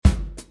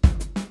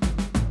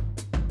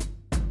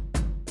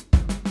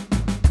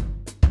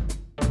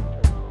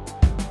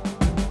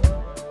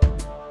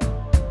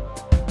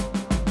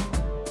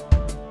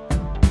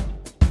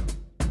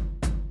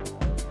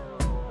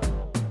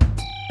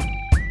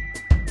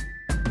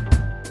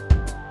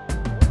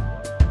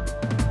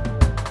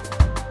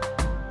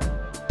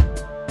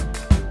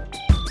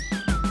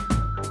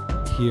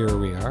Here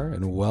we are,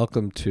 and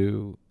welcome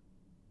to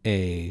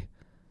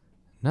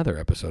another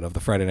episode of the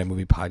Friday Night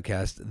Movie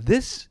Podcast.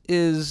 This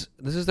is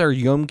our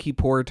Yom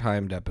Kippur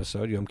timed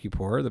episode. Yom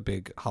Kippur, the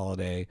big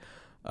holiday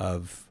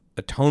of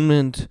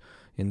atonement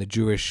in the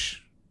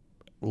Jewish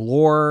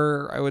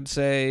lore, I would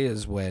say,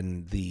 is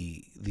when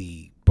the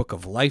Book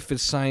of Life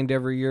is signed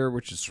every year,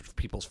 which is sort of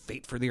people's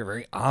fate for the year,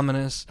 very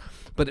ominous.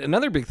 But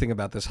another big thing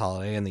about this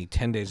holiday and the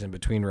 10 days in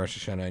between Rosh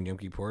Hashanah and Yom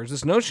Kippur is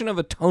this notion of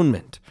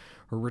atonement,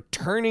 or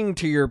returning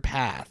to your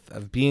path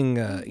of being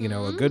a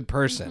good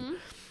person. Mm-hmm.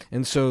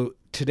 And so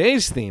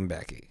today's theme,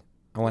 Becky,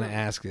 I want to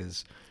ask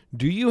is,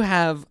 do you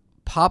have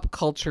pop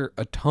culture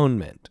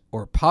atonement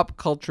or pop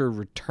culture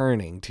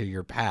returning to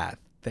your path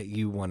that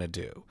you want to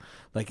do?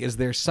 Like, is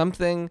there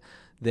something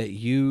that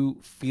you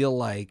feel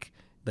like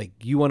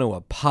you want to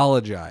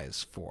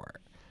apologize for,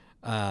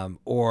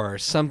 or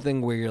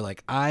something where you're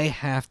like, I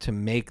have to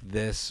make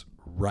this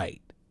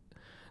right?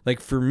 Like,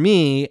 for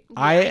me,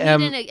 I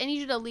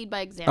need you to lead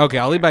by example. Okay,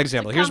 I'll lead by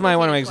example. Here's one of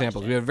my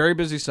examples. We have a very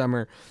busy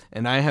summer,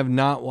 and I have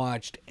not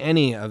watched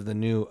any of the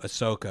new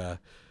Ahsoka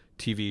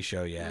TV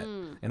show yet.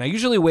 And I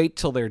usually wait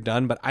till they're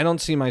done, but I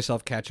don't see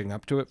myself catching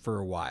up to it for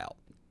a while.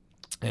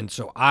 And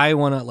so I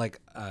want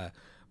to,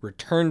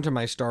 return to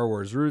my Star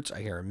Wars roots.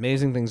 I hear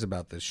amazing things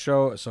about this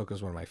show. Ahsoka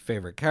is one of my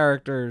favorite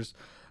characters.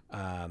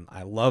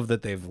 I love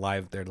that they're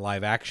live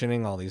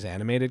actioning all these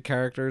animated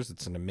characters.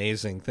 It's an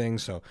amazing thing.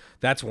 So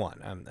that's one.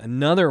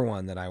 Another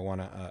one that I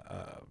want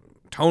to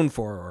atone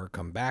for or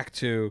come back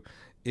to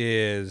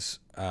is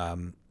I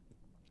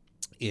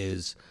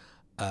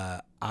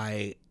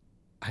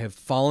have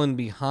fallen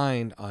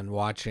behind on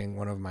watching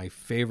one of my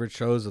favorite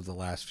shows of the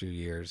last few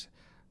years,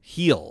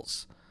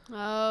 Heels.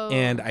 Oh.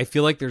 And I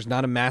feel like there's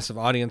not a massive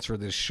audience for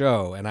this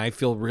show, and I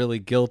feel really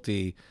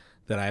guilty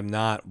that I'm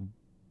not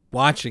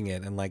watching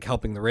it and like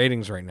helping the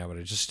ratings right now, but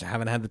I just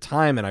haven't had the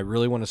time, and I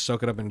really want to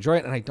soak it up and enjoy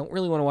it, and I don't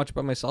really want to watch it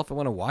by myself. I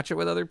want to watch it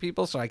with other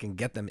people so I can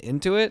get them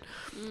into it.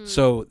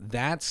 So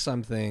that's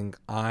something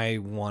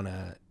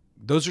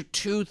those are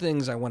two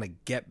things I want to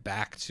get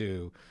back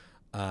to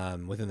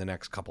within the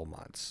next couple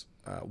months.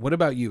 What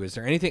about you? Is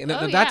there anything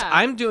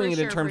I'm doing it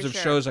in terms of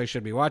shows I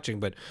should be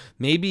watching, but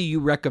maybe you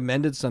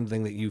recommended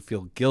something that you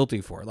feel guilty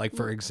for. Like,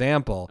 for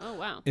example,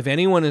 if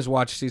anyone has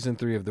watched season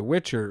 3 of The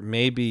Witcher,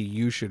 maybe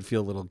you should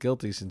feel a little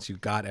guilty since you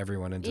got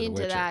everyone into The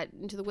Witcher.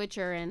 Into The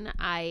Witcher, and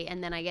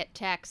then I get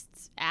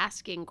texts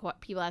asking,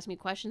 people ask me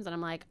questions, and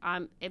I'm like,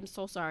 I'm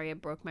so sorry, I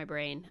broke my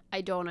brain.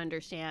 I don't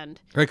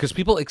understand. Right, because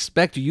people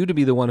expect you to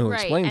be the one who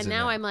explains it. And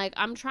now I'm like,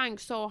 I'm trying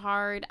so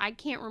hard. I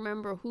can't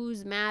remember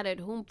who's mad at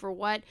whom for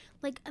what.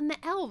 Like, and the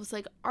elves,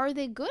 like, are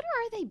they good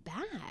or are they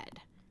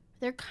bad?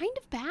 They're kind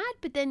of bad,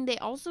 but then they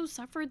also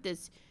suffered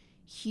this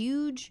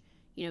huge,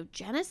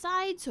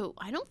 genocide. So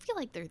I don't feel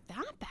like they're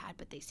that bad,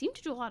 but they seem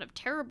to do a lot of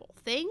terrible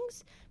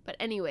things. But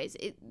anyways,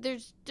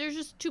 there's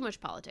just too much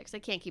politics. I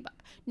can't keep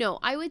up. No,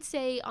 I would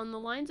say on the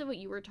lines of what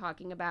you were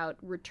talking about,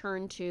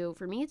 return to,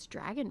 for me, it's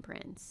Dragon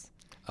Prince.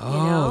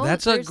 Oh,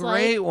 that's a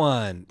great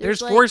one.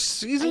 There's 4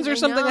 seasons or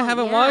something I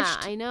haven't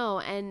watched. I know,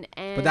 and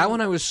but that one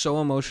I was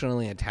so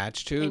emotionally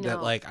attached to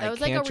that like that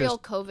was like a real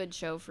COVID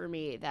show for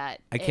me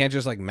that I can't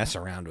just like mess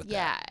around with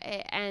that.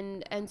 Yeah,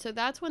 and so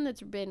that's one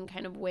that's been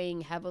kind of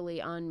weighing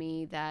heavily on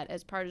me. That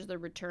as part of the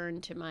return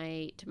to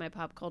my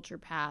pop culture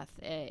path,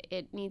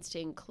 it needs to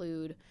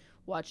include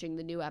watching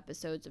the new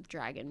episodes of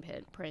Dragon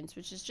Prince,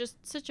 which is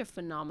just such a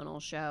phenomenal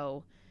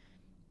show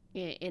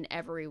in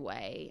every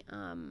way.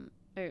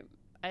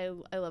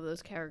 I love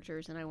those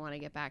characters, and I want to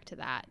get back to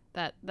that.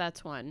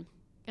 That's one.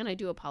 And I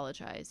do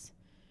apologize.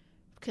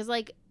 Because,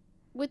 like,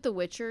 with The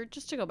Witcher,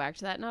 just to go back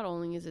to that, not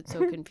only is it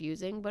so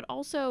confusing, but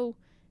also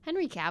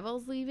Henry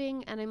Cavill's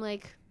leaving, and I'm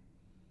like,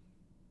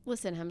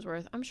 listen,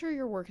 Hemsworth, I'm sure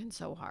you're working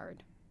so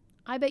hard.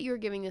 I bet you're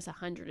giving this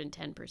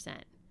 110%.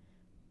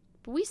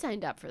 But we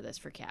signed up for this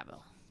for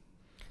Cavill.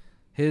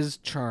 His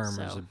charm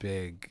was a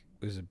big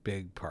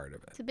part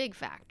of it. It's a big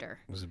factor.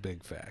 It was a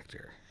big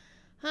factor.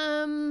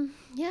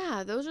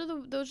 Yeah, those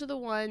are the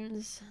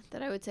ones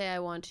that I would say I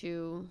want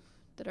to,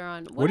 that are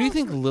on. What do you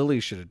think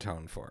Lily should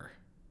atone for?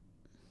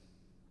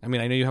 I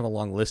mean, I know you have a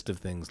long list of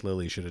things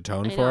Lily should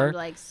atone for.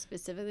 Like,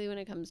 specifically when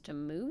it comes to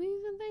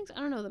movies and things. I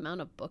don't know the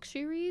amount of books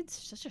she reads.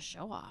 Such a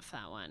show off,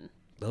 that one.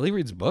 Lily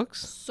reads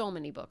books? So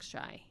many books,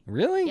 Shai.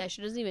 Really? Yeah,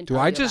 she doesn't even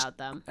tell you about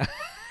them.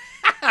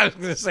 I was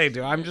going to say,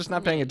 I'm just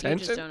not paying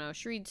attention? You just don't know.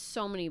 She reads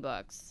so many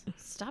books.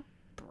 Stop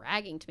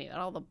bragging to me about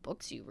all the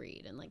books you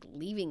read and like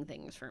leaving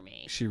things for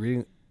me.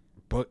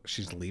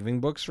 She's leaving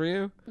books for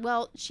you?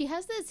 Well, she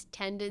has this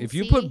tendency. If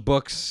you put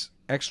books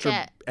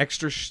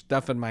extra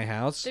stuff in my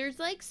house. There's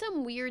like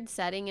some weird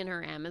setting in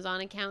her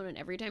Amazon account, and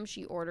every time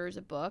she orders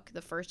a book,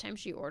 the first time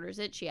she orders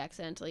it, she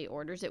accidentally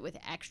orders it with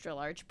extra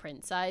large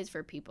print size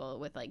for people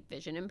with like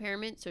vision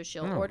impairment. So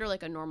she'll order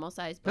like a normal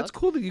size book. That's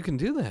cool that you can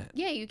do that.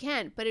 Yeah, you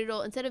can, but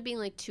it'll, instead of being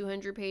like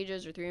 200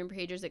 pages or 300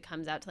 pages, it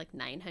comes out to like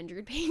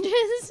 900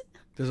 pages.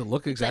 Does it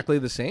look exactly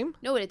the same?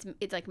 No, it's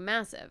like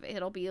massive.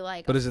 It'll be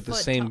like. But is it the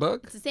same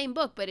book? It's the same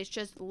book, but it's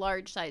just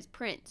large size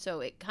print. So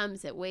it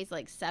weighs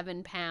like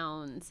 7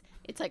 pounds.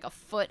 It's like a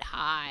foot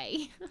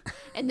high.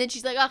 And then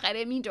she's like, "Oh, I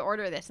didn't mean to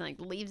order this," and like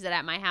leaves it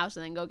at my house,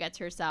 and then gets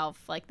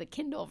herself like the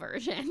Kindle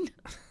version.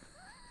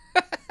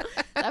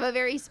 I have a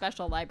very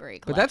special library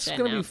collection. But that's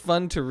going to be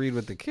fun to read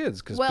with the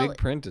kids because big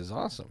print is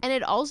awesome. And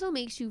it also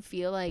makes you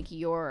feel like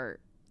you're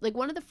like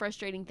one of the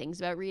frustrating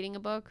things about reading a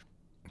book.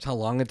 It's how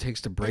long it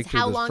takes to break through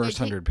those first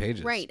 100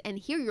 pages. Right. And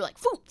here you're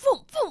like, boom,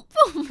 boom, boom,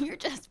 boom. You're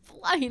just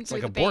flying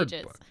through like the a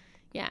pages. Board book.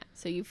 Yeah.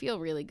 So you feel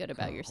really good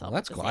about yourself. Well,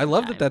 that's cool. I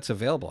love that that's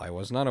available. I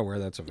was not aware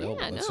that's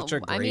available. Yeah, that's no. such a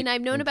great,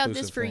 I've known about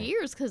this for thing.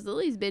 years because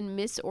Lily's been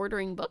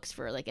misordering books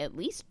for like at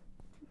least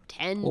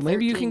 10, well,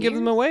 maybe you can give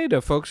them away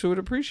to folks who would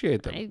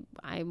appreciate them.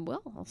 I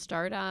will. I'll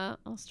start a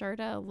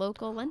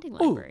local lending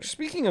library. Oh,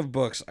 speaking of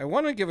books, I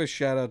want to give a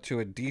shout out to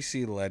a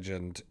DC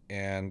legend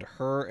and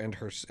her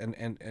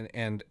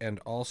and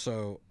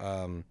also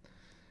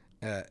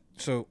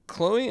so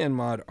Chloe and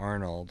Maud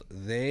Arnold,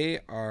 they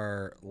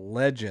are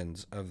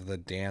legends of the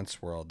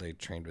dance world. They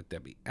trained with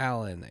Debbie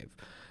Allen.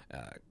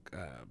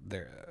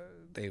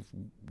 They've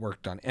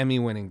worked on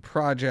Emmy-winning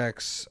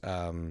projects.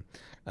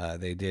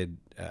 They did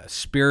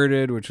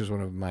Spirited, which was one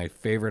of my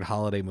favorite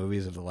holiday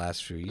movies of the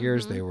last few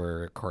years. They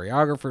were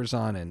choreographers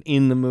on and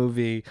in the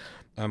movie.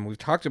 We've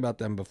talked about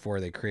them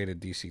before. They created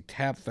DC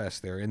Tap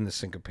Fest. They're in the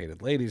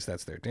Syncopated Ladies.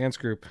 That's their dance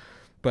group.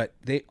 But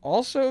they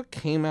also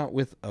came out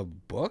with a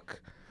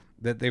book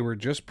that they were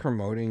just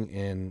promoting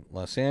in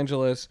Los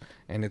Angeles,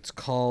 and it's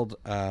called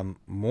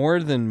More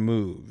Than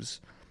Moves,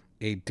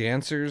 a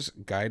dancer's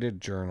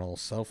guided journal,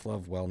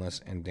 self-love,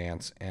 wellness, and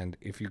dance. And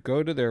if you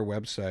go to their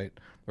website,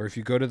 or if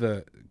you go to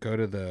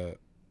the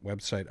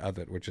website of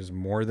it, which is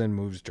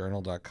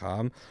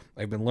morethanmovesjournal.com,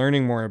 I've been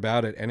learning more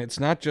about it, and it's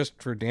not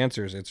just for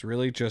dancers. It's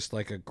really just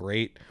like a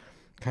great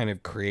kind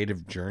of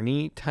creative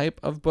journey type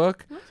of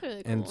book. That's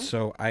really cool. And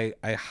so I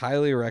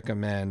highly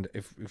recommend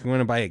if you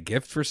want to buy a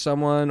gift for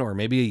someone, or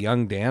maybe a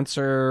young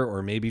dancer,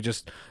 or maybe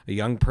just a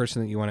young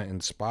person that you want to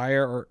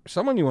inspire, or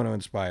someone you want to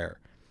inspire,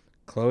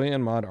 Chloe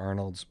and Maud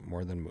Arnold's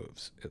More Than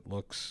Moves. It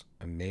looks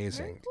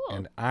amazing. Very cool.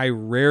 And I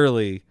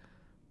rarely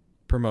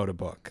promote a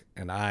book,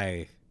 and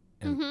I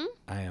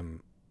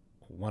am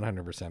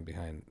 100%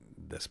 behind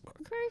this book.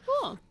 Very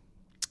cool.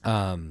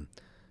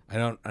 I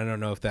don't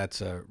know if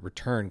that's a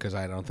return because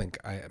I don't think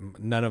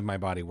none of my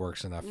body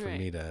works enough for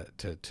me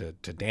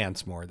to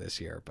dance more this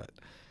year. But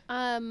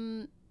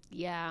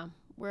yeah,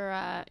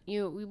 we're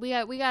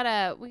we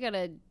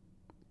gotta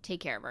take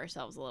care of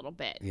ourselves a little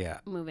bit. Yeah,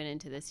 moving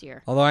into this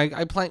year. Although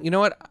I plan, you know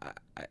what,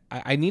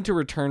 I need to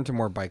return to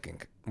more biking,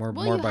 more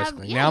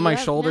bicycling. Now my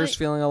shoulder's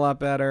feeling a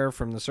lot better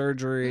from the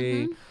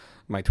surgery.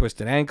 My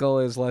twisted ankle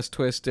is less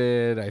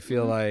twisted. I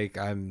feel like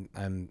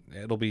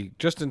it'll be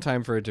just in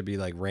time for it to be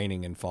like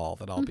raining in fall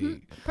that I'll be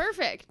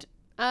perfect.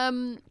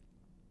 But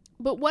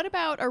what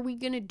about, are we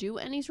going to do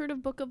any sort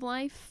of Book of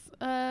Life?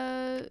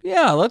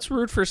 Yeah, let's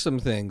root for some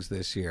things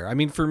this year. I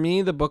mean, for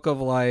me, the Book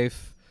of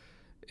Life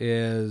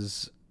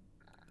is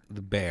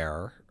the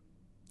bear.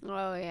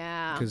 Oh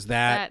yeah. Cuz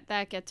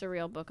that gets a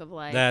real Book of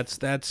Life.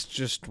 That's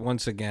just,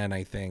 once again,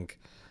 I think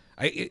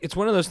it's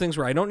one of those things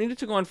where I don't need it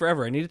to go on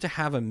forever. I need it to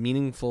have a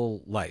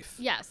meaningful life.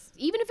 Yes.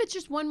 Even if it's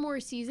just one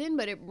more season,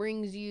 but it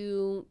brings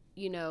you,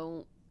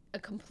 a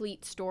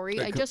complete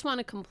story. I just want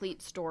a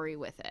complete story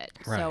with it.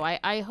 Right. So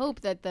I hope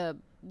that the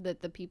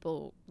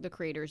people, the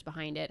creators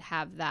behind it,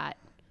 have that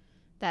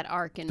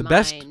arc in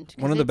mind.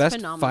 One of the best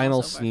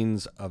final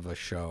scenes of a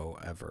show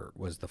ever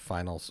was the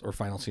final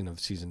scene of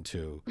season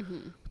 2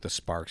 with the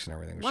sparks and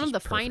everything. One of the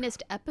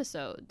finest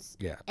episodes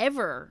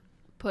ever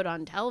put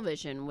on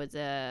television was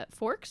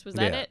Forks. Was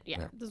that it?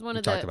 Yeah. This is one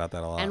of the, talked about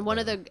that a lot. And one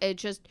of the, it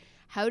just,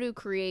 how to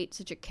create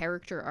such a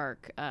character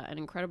arc, an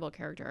incredible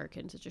character arc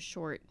in such a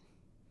short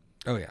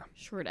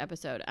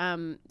episode.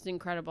 It's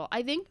incredible.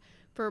 I think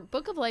for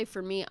Book of Life,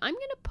 for me, I'm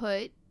gonna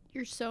put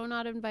You're So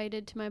Not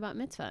Invited to My Bat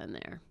Mitzvah in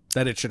there.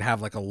 That it should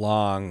have like a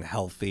long,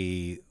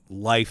 healthy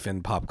life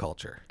in pop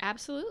culture.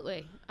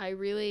 Absolutely. I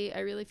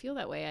really feel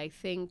that way. I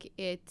think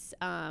it's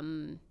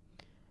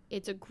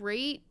a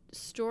great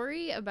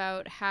story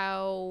about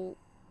how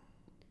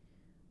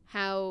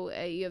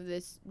you have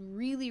this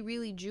really,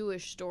 really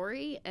Jewish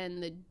story,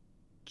 and the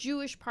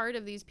Jewish part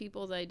of these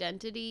people's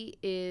identity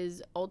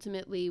is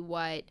ultimately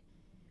what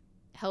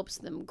helps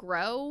them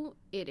grow.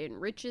 It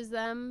enriches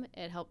them.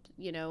 It helps,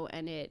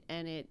 and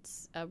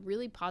it's a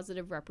really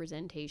positive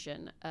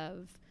representation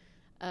of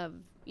a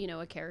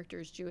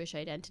character's Jewish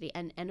identity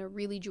and a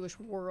really Jewish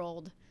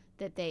world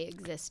that they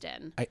exist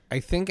in. I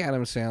think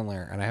Adam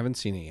Sandler, and I haven't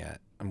seen it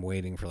yet, I'm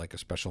waiting for like a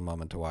special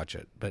moment to watch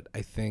it, but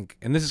I think,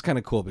 and this is kind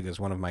of cool because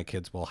one of my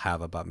kids will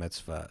have a bat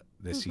mitzvah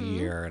this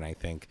year, and I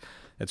think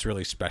it's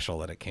really special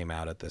that it came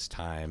out at this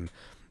time.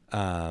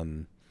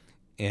 And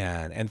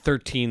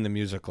 13, the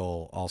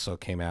musical, also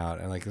came out,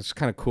 and like it's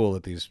kind of cool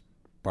that these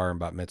bar and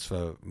bat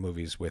mitzvah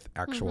movies with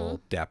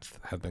actual depth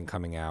have been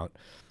coming out.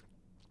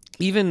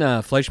 Even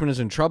Fleischman is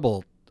in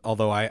Trouble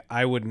although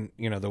I wouldn't,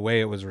 the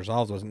way it was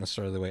resolved wasn't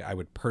necessarily the way I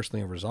would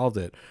personally have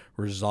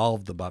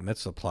resolved the bat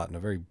mitzvah plot in a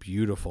very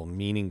beautiful,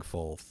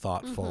 meaningful,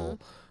 thoughtful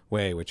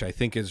way, which I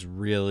think is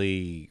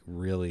really,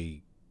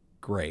 really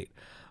great.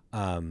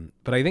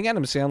 But I think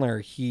Adam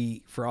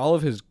Sandler, for all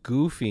of his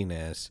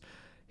goofiness,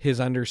 his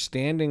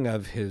understanding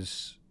of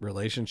his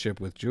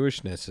relationship with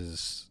Jewishness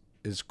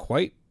is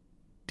quite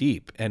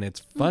deep, and it's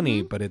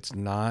funny, but it's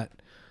not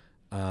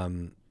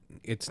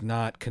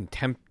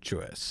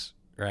contemptuous,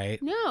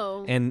 right?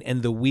 No.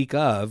 And The Week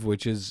Of,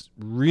 which is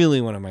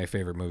really one of my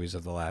favorite movies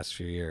of the last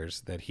few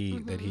years that he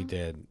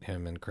did,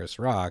 him and Chris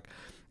Rock,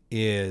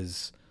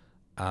 is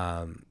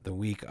The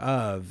Week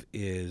Of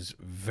is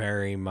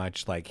very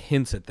much like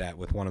hints at that,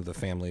 with one of the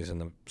families in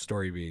the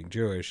story being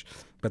Jewish.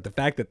 But the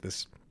fact that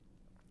this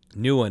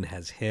new one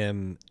has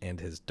him and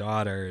his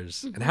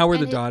daughters, and how were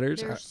the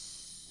daughters? They're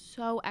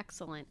so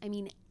excellent. I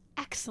mean,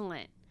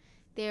 excellent.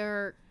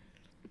 They're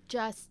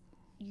just,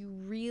 you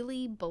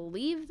really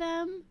believe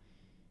them.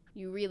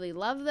 You really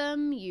love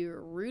them.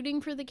 You're rooting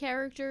for the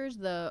characters.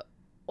 The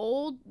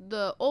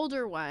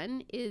older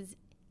one is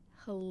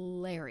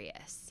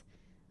hilarious.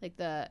 Like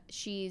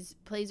she's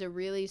plays a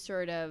really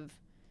sort of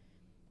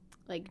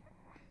like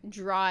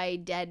dry,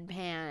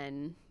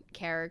 deadpan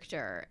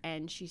character,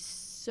 and she's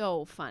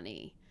so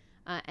funny.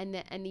 And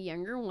the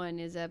younger one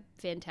is a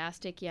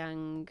fantastic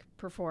young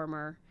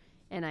performer,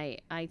 and I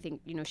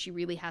think she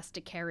really has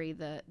to carry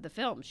the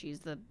film. She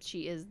is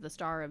the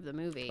star of the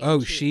movie.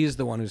 Oh, she's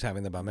the one who's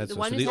having the bat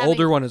mitzvah. So the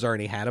older one has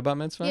already had a bat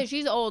mitzvah? Yeah,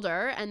 she's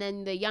older, and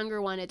then the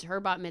younger one, it's her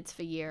bat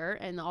mitzvah year,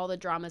 and all the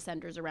drama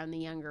centers around the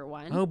younger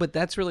one. Oh, but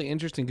that's really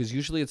interesting, because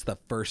usually it's the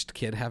first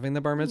kid having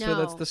the bar mitzvah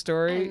that's the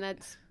story. And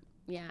that's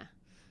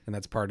and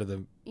that's part of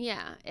the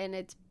and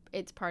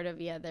it's part of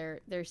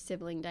their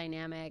sibling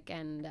dynamic,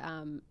 and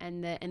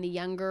the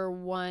younger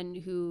one,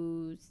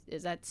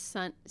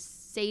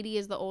 Sadie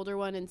is the older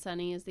one and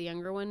Sonny is the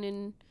younger one,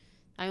 and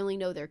I only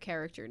know their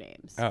character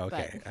names. Oh,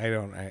 okay. I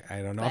don't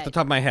know off the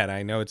top of my head.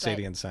 I know it's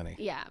Sadie and Sonny.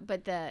 Yeah,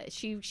 but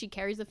she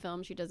carries the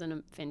film. She does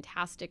a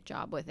fantastic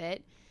job with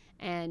it,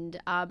 and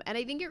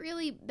I think it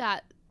really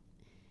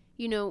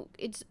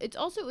it's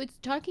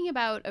talking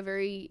about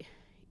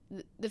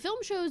the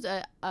film shows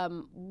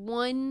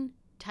one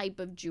type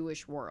of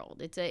Jewish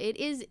world. It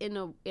is in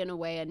a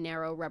way a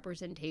narrow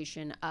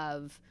representation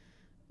of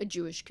a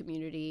Jewish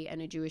community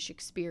and a Jewish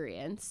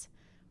experience,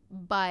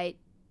 but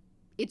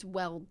it's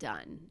well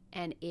done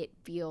and it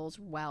feels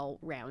well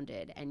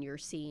rounded, and you're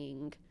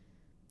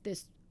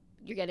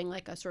getting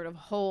like a sort of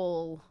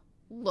whole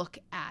look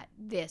at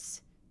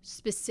this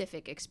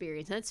specific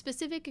experience. And that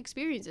specific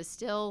experience is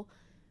still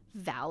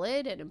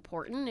valid and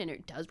important, and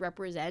it does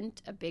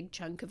represent a big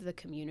chunk of the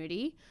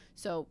community,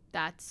 so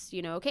that's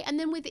okay. And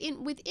then within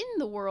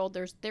the world,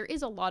 there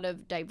is a lot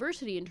of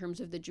diversity in terms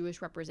of the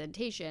Jewish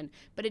representation,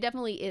 but it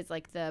definitely is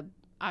like the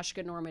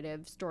Ashka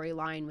normative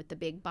storyline with the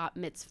big bat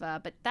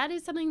mitzvah, but that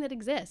is something that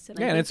exists, and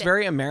it's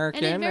very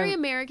American,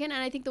 and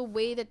I think the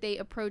way that they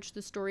approach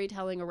the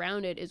storytelling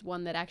around it is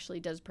one that actually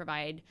does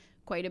provide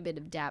quite a bit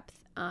of depth,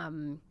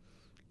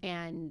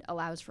 and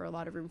allows for a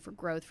lot of room for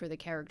growth for the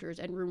characters,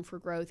 and room for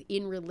growth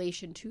in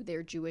relation to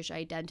their Jewish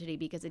identity,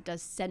 because it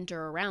does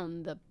center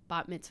around the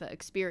bat mitzvah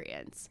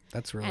experience.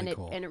 That's really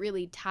cool. And it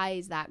really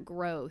ties that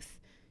growth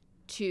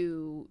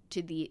to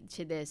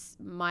this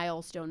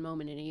milestone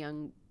moment in a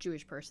young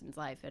Jewish person's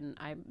life. And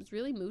I was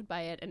really moved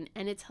by it, and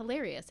it's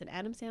hilarious. And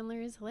Adam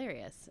Sandler is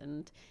hilarious,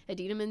 and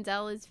Idina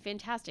Menzel is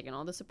fantastic, and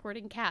all the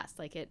supporting cast.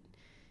 Like it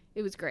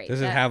was great. Does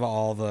it have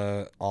all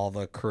the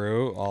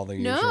crew, all the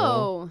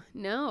usual?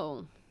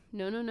 No.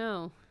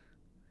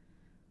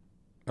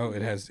 Oh,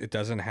 it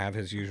doesn't have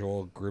his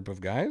usual group of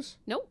guys?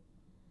 Nope.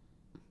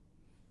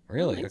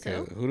 Really? Okay.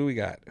 So. Who do we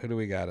got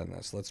in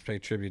this? Let's pay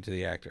tribute to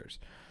the actors.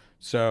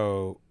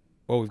 So,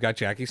 we've got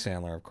Jackie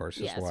Sandler, of course,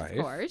 his wife. Yes,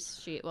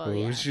 of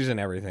course. She's in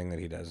everything that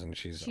he does, and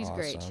she's awesome.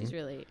 Great. She's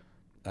really...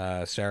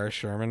 Sarah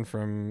Sherman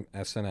from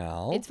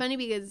SNL. It's funny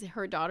because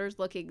her daughters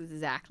look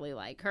exactly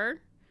like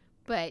her,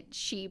 but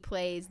she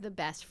plays the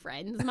best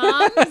friend's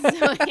mom, so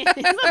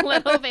it's a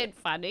little bit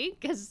funny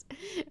because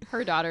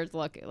her daughters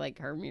look like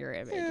her mirror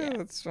image. Yeah,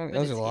 that's funny.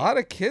 There's a lot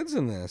of kids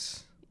in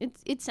this.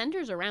 It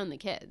centers around the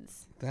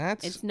kids.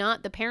 It's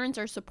not, the parents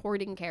are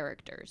supporting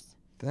characters.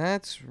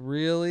 That's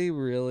really,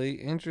 really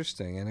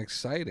interesting and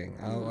exciting.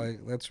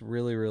 That's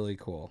really, really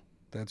cool.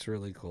 That's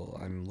really cool.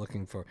 I'm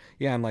looking forward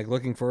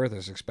to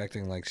this,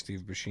 expecting like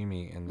Steve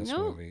Buscemi in this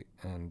movie,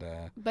 and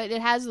but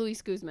it has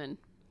Luis Guzman.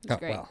 It's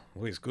great. Well,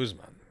 Luis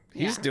Guzman.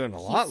 He's doing a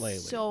lot lately.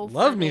 So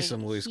Love funny. me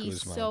some Luis Guzman.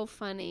 He's so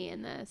funny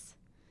in this.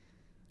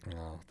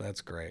 Oh,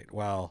 that's great.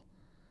 Well,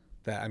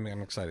 I'm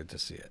excited to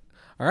see it.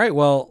 All right.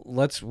 Well,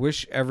 let's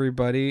wish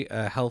everybody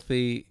a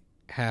healthy,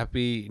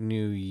 happy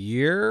New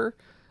Year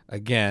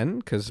again,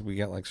 because we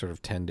got like sort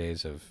of 10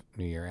 days of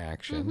New Year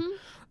action.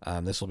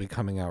 This will be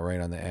coming out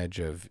right on the edge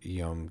of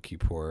Yom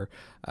Kippur.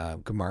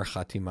 Gemar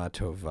Chatima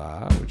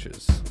Tova, which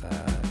is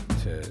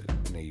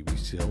may you be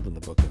sealed in the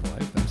Book of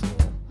Life. That's a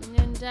little.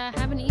 And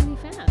have an easy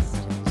fast.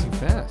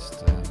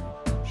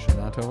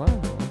 Shana Tova.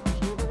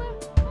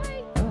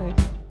 Bye. Bye.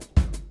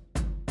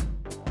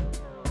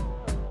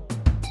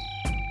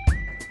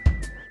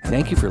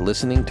 Thank you for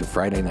listening to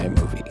Friday Night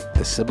Movie,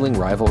 the sibling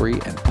rivalry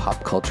and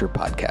pop culture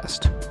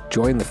podcast.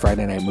 Join the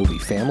Friday Night Movie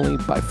family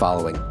by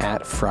following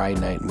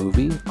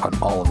 @FryNightMovie on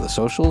all of the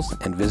socials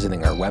and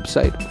visiting our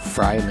website,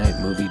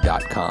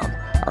 FryNightMovie.com.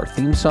 Our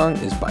theme song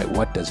is by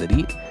What Does It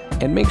Eat?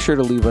 And make sure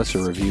to leave us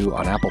a review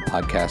on Apple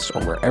Podcasts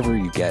or wherever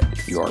you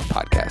get your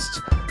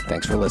podcasts.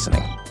 Thanks for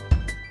listening.